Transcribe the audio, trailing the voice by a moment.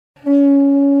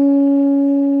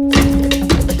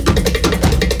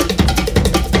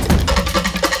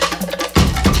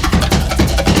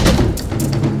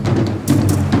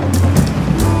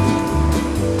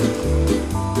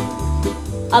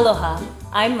Aloha,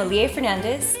 I'm Malia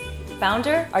Fernandez,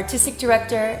 founder, artistic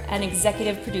director, and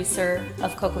executive producer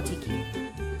of CocoTiki.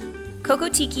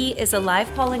 CocoTiki is a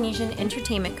live Polynesian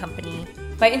entertainment company.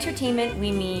 By entertainment,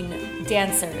 we mean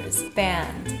dancers,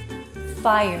 band,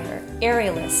 fire,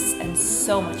 aerialists, and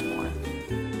so much more.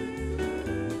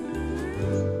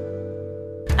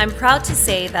 I'm proud to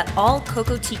say that all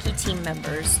CocoTiki team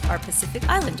members are Pacific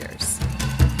Islanders.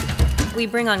 We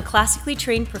bring on classically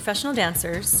trained professional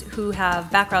dancers who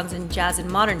have backgrounds in jazz and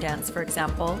modern dance, for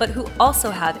example, but who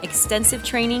also have extensive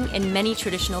training in many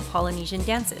traditional Polynesian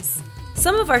dances.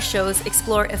 Some of our shows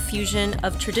explore a fusion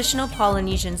of traditional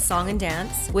Polynesian song and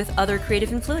dance with other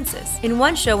creative influences. In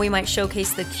one show, we might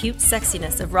showcase the cute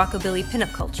sexiness of rockabilly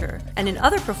pinup culture, and in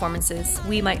other performances,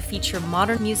 we might feature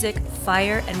modern music,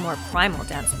 fire, and more primal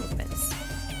dance movements.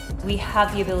 We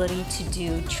have the ability to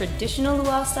do traditional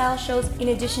luau-style shows in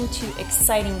addition to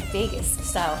exciting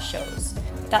Vegas-style shows.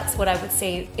 That's what I would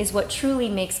say is what truly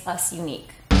makes us unique.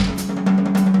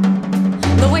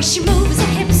 The way she moves her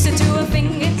hips to her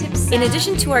fingertips. In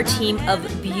addition to our team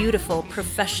of beautiful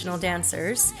professional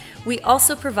dancers, we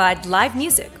also provide live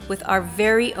music with our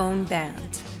very own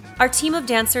band. Our team of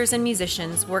dancers and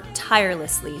musicians work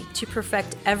tirelessly to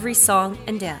perfect every song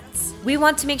and dance. We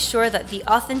want to make sure that the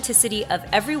authenticity of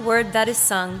every word that is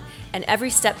sung and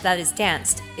every step that is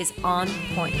danced is on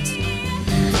point.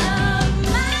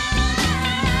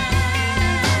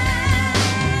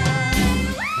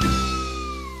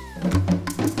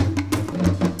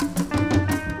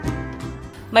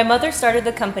 My mother started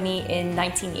the company in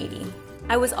 1980.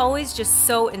 I was always just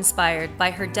so inspired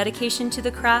by her dedication to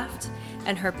the craft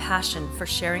and her passion for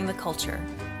sharing the culture.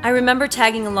 I remember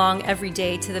tagging along every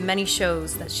day to the many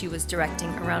shows that she was directing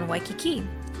around Waikiki.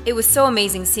 It was so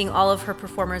amazing seeing all of her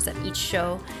performers at each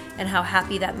show and how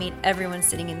happy that made everyone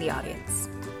sitting in the audience.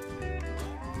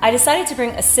 I decided to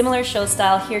bring a similar show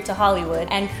style here to Hollywood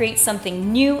and create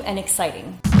something new and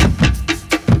exciting.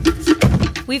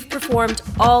 We've performed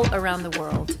all around the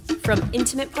world, from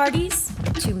intimate parties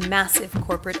to massive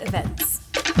corporate events.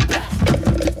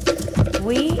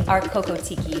 We are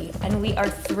CocoTiki, and we are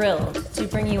thrilled to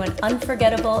bring you an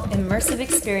unforgettable, immersive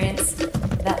experience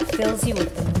that fills you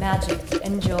with the magic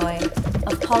and joy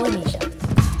of Polynesia.